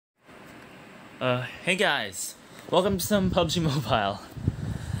Hey guys, welcome to some PUBG Mobile.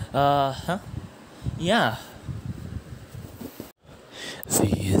 Yeah.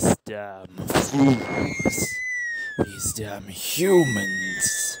 These damn fools, these damn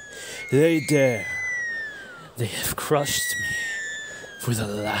humans, they have crushed me for the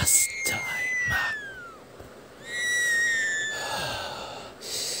last time.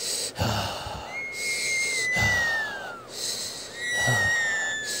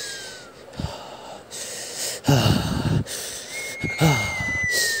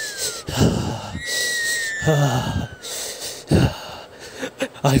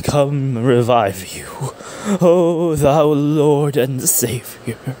 I come revive you, O thou Lord and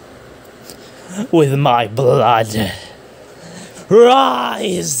Savior, with my blood.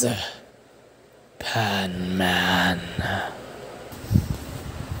 Rise, Pan-Man.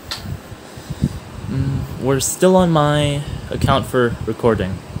 We're still on my account for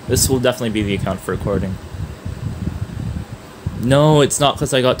recording. This will definitely be the account for recording. No, it's not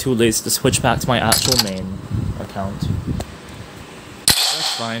because I got too lazy to switch back to my actual main account.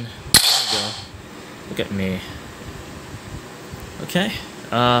 That's fine. There we go. Look at me. Okay.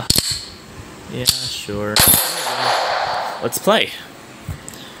 Yeah, sure. Let's play.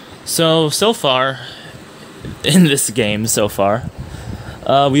 So far, in this game so far,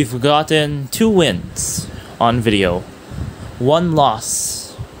 we've gotten 2 wins on video. 1 loss.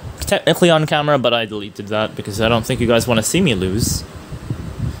 Technically on camera, but I deleted that because I don't think you guys want to see me lose.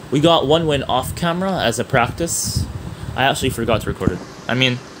 We got 1 win off camera as a practice. I actually forgot to record it. I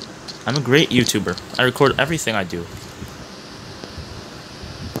mean, I'm a great YouTuber. I record everything I do.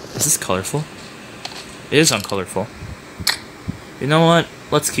 Is this colorful? It is uncolorful. You know what?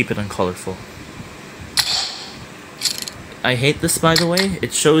 Let's keep it uncolorful. I hate this, by the way.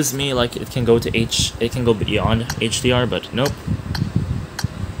 It shows me like it can go beyond HDR, but nope.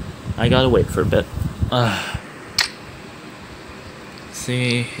 I gotta wait for a bit.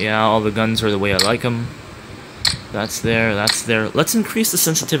 See, yeah, all the guns are the way I like them. That's there, that's there. Let's increase the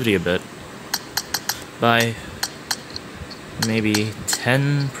sensitivity a bit. By maybe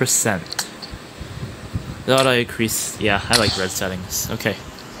 10%. Thought I increase. Yeah, I like red settings. Okay.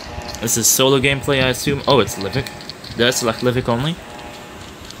 This is solo gameplay, I assume. Oh, it's Livik. Did I select Livik only?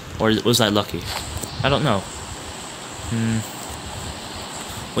 Or was I lucky? I don't know.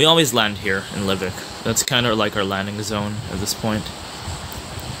 We always land here in Livik. That's kind of like our landing zone at this point.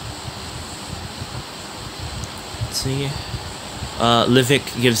 Let's see. Livik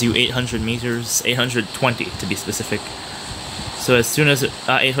gives you 800 meters, 820 to be specific. So as soon as it,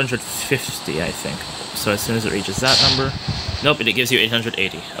 850 I think. So as soon as it reaches that number, nope, it gives you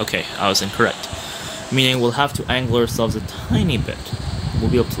 880. Okay, I was incorrect. Meaning we'll have to angle ourselves a tiny bit. We'll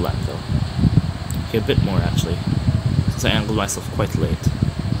be able to land though. Okay, a bit more actually, since I angled myself quite late.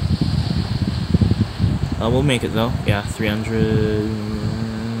 We'll make it though. Yeah,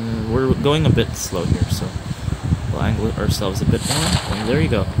 300. We're going a bit slow here, so we'll angle ourselves a bit more. And there you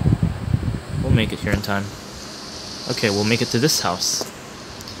go. We'll make it here in time. Okay, we'll make it to this house.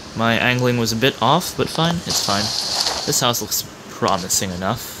 My angling was a bit off, but fine. It's fine. This house looks promising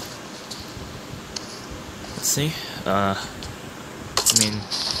enough. Let's see. I mean,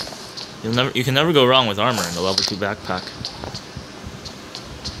 you can never go wrong with armor in a level 2 backpack.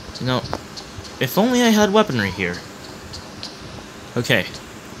 You know, if only I had weaponry here. Okay,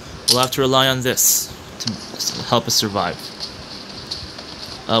 we'll have to rely on this to help us survive.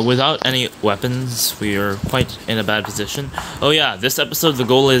 Without any weapons, we are quite in a bad position. Oh yeah, this episode the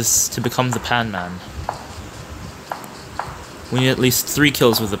goal is to become the Pan-Man. We need at least 3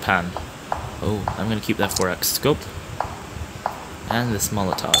 kills with the Pan. Oh, I'm gonna keep that 4x scope. And this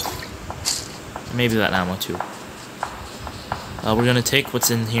Molotov. Maybe that ammo too. We're gonna take what's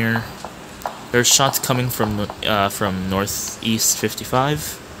in here. There's shots coming from northeast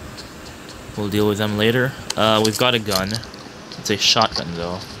 55. We'll deal with them later. We've got a gun. It's a shotgun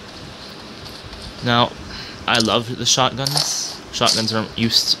though. Now, I love the shotguns. Shotguns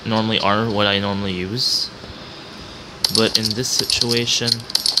normally are what I normally use. But in this situation,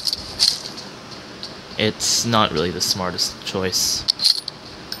 it's not really the smartest choice.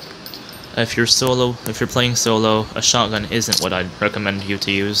 If you're playing solo, a shotgun isn't what I'd recommend you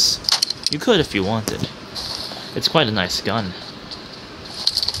to use. You could if you wanted. It's quite a nice gun.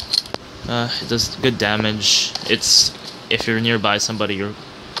 It does good damage. If you're nearby somebody, you're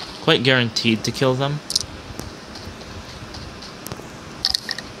quite guaranteed to kill them.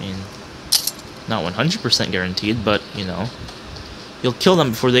 I mean, not 100% guaranteed, but, you know, you'll kill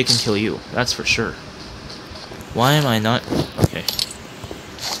them before they can kill you. That's for sure. Why am I not... Okay.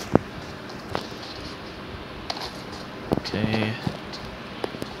 Okay.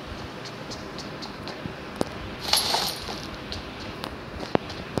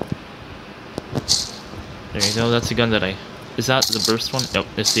 There you go, that's the gun that I... Is that the burst one? Nope,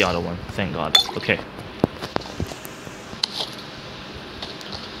 it's the auto one. Thank God. Okay.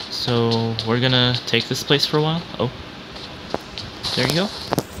 So, we're gonna take this place for a while. Oh. There you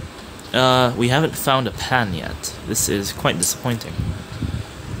go. We haven't found a pan yet. This is quite disappointing.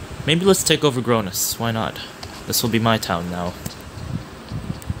 Maybe let's take over Gronus. Why not? This will be my town now.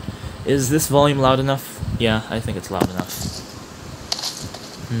 Is this volume loud enough? Yeah, I think it's loud enough.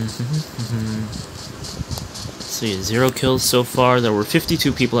 Let's see, 0 kills so far. There were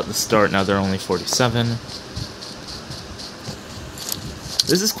 52 people at the start, now there are only 47.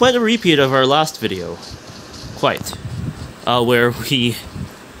 This is quite a repeat of our last video. Quite. Where we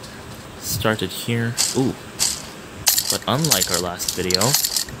started here. Ooh. But unlike our last video,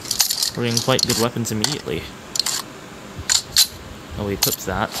 we're getting quite good weapons immediately. Oh, we equipped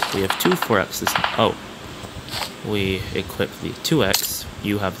that. We have 2 4Xs. Oh. We equipped the 2X.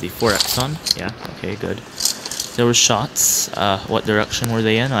 You have the 4X on. Yeah, okay, good. There were shots. What direction were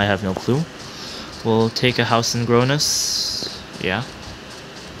they in? I have no clue. We'll take a house in Gronus. Yeah.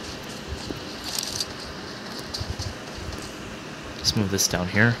 Let's move this down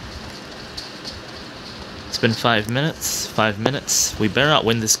here. It's been 5 minutes. 5 minutes. We better not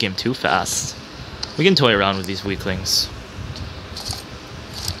win this game too fast. We can toy around with these weaklings.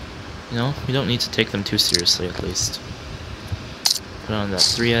 You know, we don't need to take them too seriously, at least. Put on that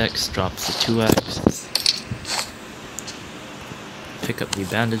 3X, drop the 2X. Pick up the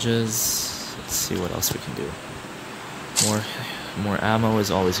bandages. Let's see what else we can do. More ammo is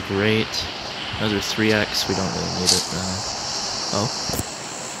always great. Another 3X, we don't really need it now. Oh.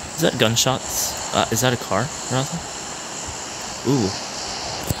 Is that gunshots? Is that a car, rather? Ooh.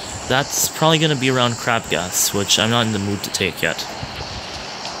 That's probably gonna be around crab gas, which I'm not in the mood to take yet.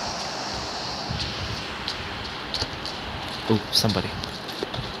 Oh, somebody.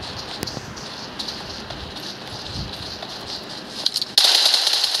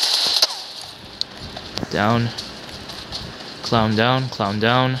 Down. Clown down, clown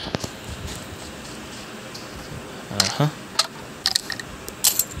down. Uh-huh.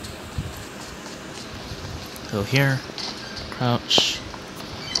 Go here. Crouch.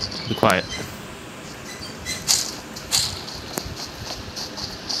 Be quiet.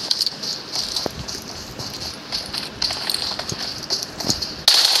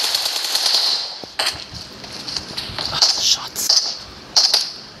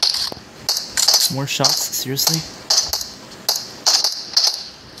 More shots? Seriously?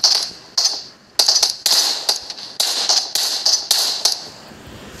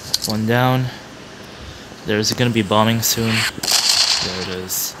 One down. There's gonna be bombing soon. There it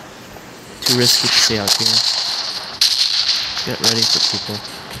is. Too risky to stay out here. Get ready for people.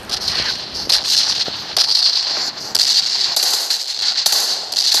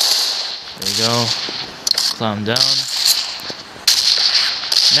 There you go. Clown down.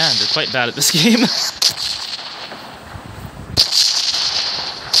 Man, they're quite bad at this game.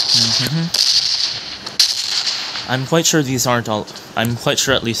 I'm quite sure these aren't all... I'm quite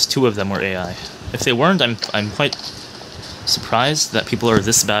sure at least 2 of them were AI. If they weren't, I'm quite surprised that people are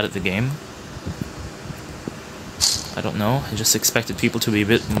this bad at the game. I don't know, I just expected people to be a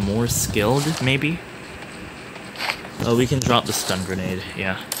bit more skilled, maybe? Oh, we can drop the stun grenade,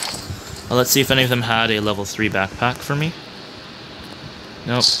 yeah. Well, let's see if any of them had a level 3 backpack for me.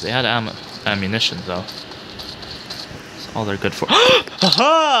 Nope, they had ammunition, though. That's all they're good for.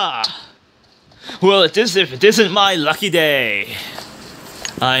 Haha! Well, if it isn't my lucky day.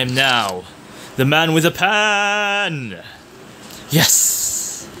 I am now the man with a pan!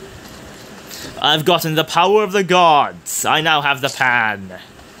 Yes! I've gotten the power of the gods. I now have the pan.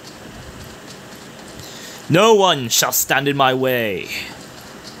 No one shall stand in my way.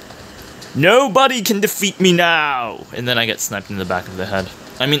 Nobody can defeat me now! And then I get sniped in the back of the head.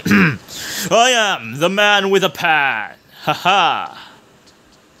 I mean, I am the man with a pan! Haha!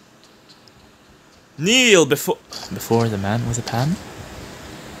 Kneel before the man with a pan?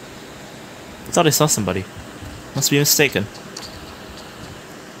 I thought I saw somebody. Must be mistaken.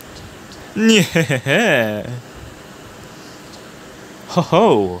 Yeah. Ho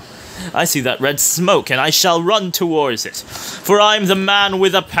ho! I see that red smoke, and I shall run towards it, for I'm the man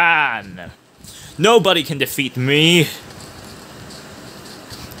with a pan. Nobody can defeat me.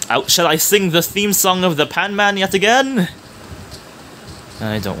 Out, shall I sing the theme song of the Pan Man yet again?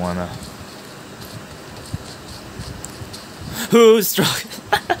 I don't wanna. Who's strong?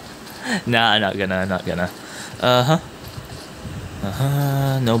 Nah, not gonna.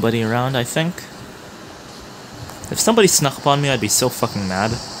 Nobody around, I think. If somebody snuck up on me, I'd be so fucking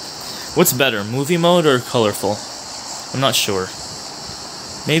mad. What's better, movie mode or colorful? I'm not sure.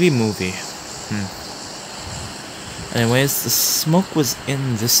 Maybe movie. Anyways, the smoke was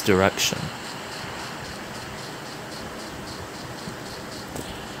in this direction.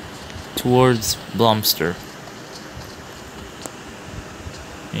 Towards Blomster.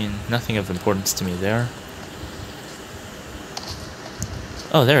 I mean, nothing of importance to me there.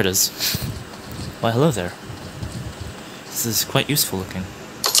 Oh, there it is. Why, hello there. This is quite useful looking.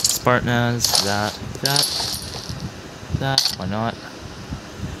 Spartanaz, that, why not?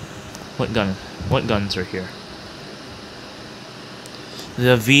 What guns are here?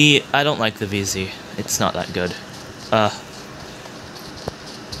 The V, I don't like the VZ. It's not that good.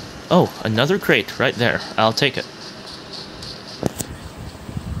 Oh, another crate right there. I'll take it.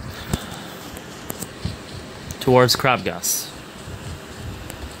 Towards crab gas.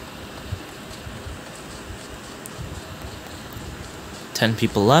 10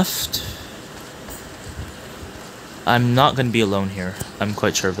 people left. I'm not gonna be alone here. I'm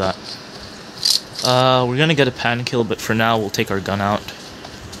quite sure of that. We're gonna get a pan kill, but for now we'll take our gun out.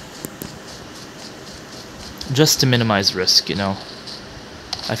 Just to minimize risk, you know.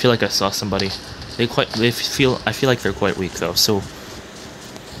 I feel like I saw somebody. I feel like they're quite weak though, so.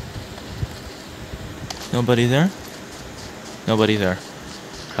 Nobody there? Nobody there.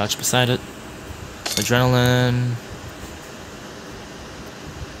 Crouch beside it. Adrenaline.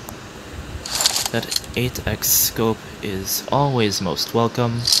 That 8x scope is always most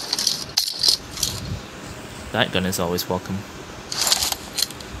welcome. That gun is always welcome.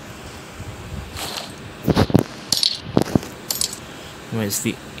 Anyways,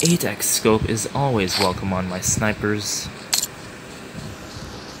 the 8x scope is always welcome on my snipers.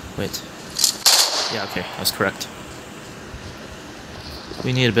 Wait. Yeah, okay, I was correct.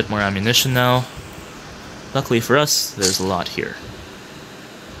 We need a bit more ammunition now. Luckily for us, there's a lot here.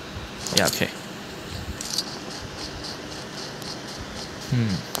 Yeah, okay.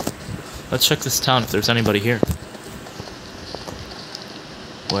 Let's check this town if there's anybody here.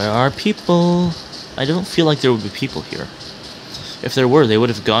 Where are people? I don't feel like there would be people here. If there were, they would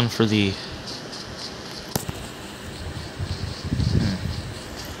have gone for the...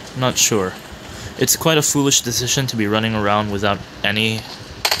 I'm not sure. It's quite a foolish decision to be running around without any...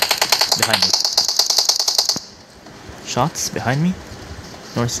 Behind me. Shots? Behind me?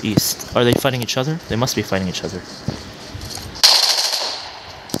 Northeast. Are they fighting each other? They must be fighting each other.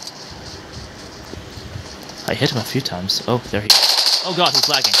 I hit him a few times. Oh, there he is. Oh god, he's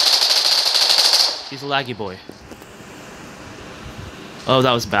lagging. He's a laggy boy. Oh,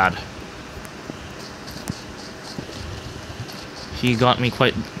 that was bad. He got me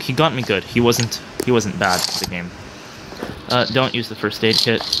good. He wasn't bad at the game. Don't use the first aid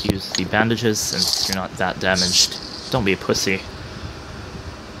kit. Use the bandages since you're not that damaged. Don't be a pussy.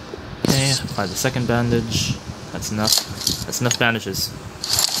 Okay, apply the second bandage. That's enough. That's enough bandages.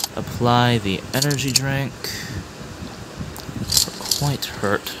 Apply the energy drink. We're quite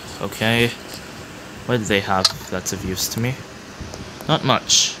hurt. Okay. What do they have that's of use to me? Not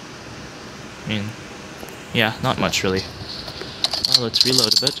much. I mean, yeah, not much really. Well, let's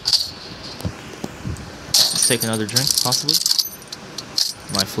reload a bit. Let's take another drink, possibly.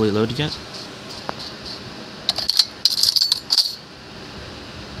 Am I fully loaded yet?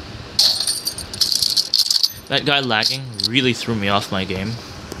 That guy lagging really threw me off my game.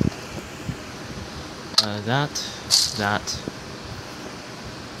 That.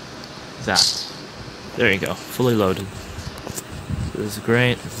 There you go, fully loaded. This is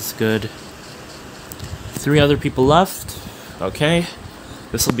great, this is good. 3 other people left. Okay.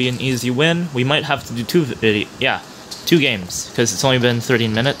 This will be an easy win. We might have to do 2 games, because it's only been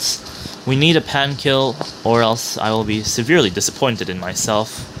 13 minutes. We need a pan kill, or else I will be severely disappointed in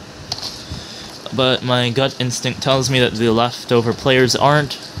myself. But my gut instinct tells me that the leftover players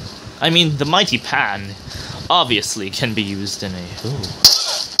aren't... I mean, the mighty pan obviously can be used in a... Ooh.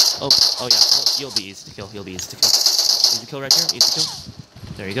 Oh yeah, you'll be easy to kill, Easy to kill right here, easy kill.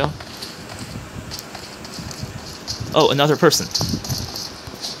 There you go. Oh, another person.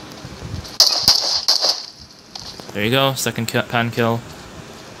 There you go, second pan kill.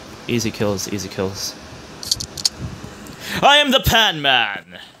 Easy kills, easy kills. I am the Pan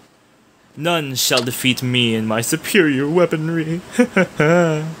Man! None shall defeat me in my superior weaponry.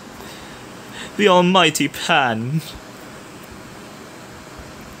 The almighty Pan.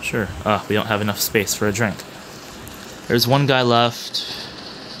 Sure. We don't have enough space for a drink. There's one guy left.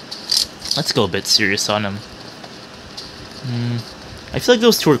 Let's go a bit serious on him. I feel like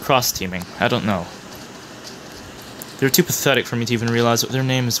those two are cross-teaming. I don't know. They're too pathetic for me to even realize what their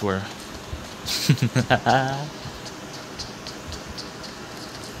names were.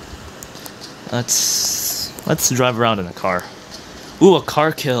 Let's drive around in a car. Ooh, a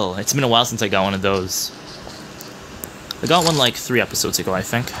car kill. It's been a while since I got one of those. I got one like 3 episodes ago, I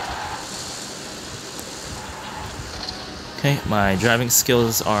think. Okay, my driving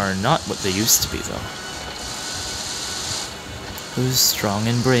skills are not what they used to be, though. Who's strong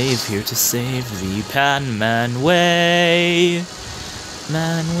and brave, here to save the Pan Man way?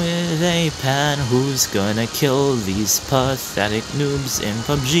 Man with a pan, who's gonna kill these pathetic noobs in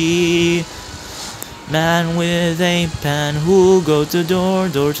PUBG? Man with a pan, who'll go to door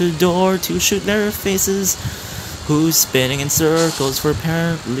to door to shoot their faces? Who's spinning in circles for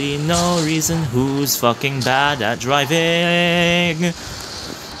apparently no reason? Who's fucking bad at driving?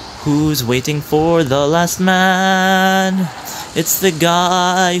 Who's waiting for the last man? It's the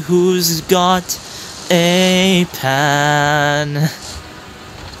guy who's got a pan.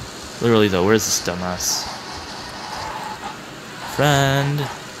 Literally though, where's this dumbass? Friend.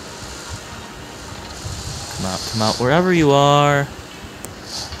 Come out, wherever you are.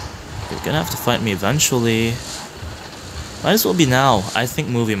 You're gonna have to fight me eventually. Might as well be now. I think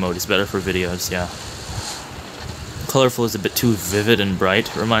movie mode is better for videos, yeah. Colorful is a bit too vivid and bright.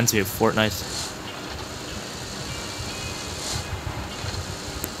 It reminds me of Fortnite.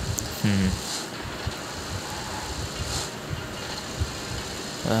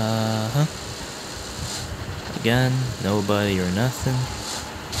 Again, nobody or nothing.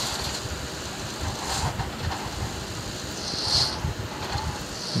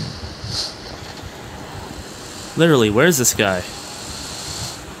 Literally, where's this guy?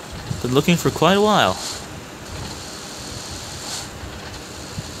 Been looking for quite a while.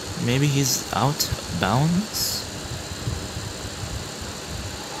 Maybe he's out of bounds?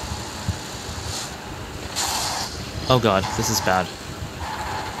 Oh god, this is bad.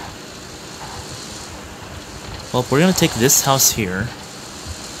 Well, we're gonna take this house here,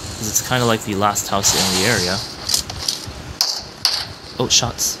 because it's kind of like the last house in the area. Oh,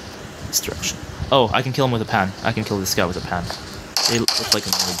 shots. This direction. Oh, I can kill him with a pan. I can kill this guy with a pan. They look like a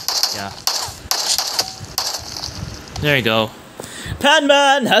noob. Yeah. There you go. Pan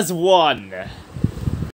Man has won!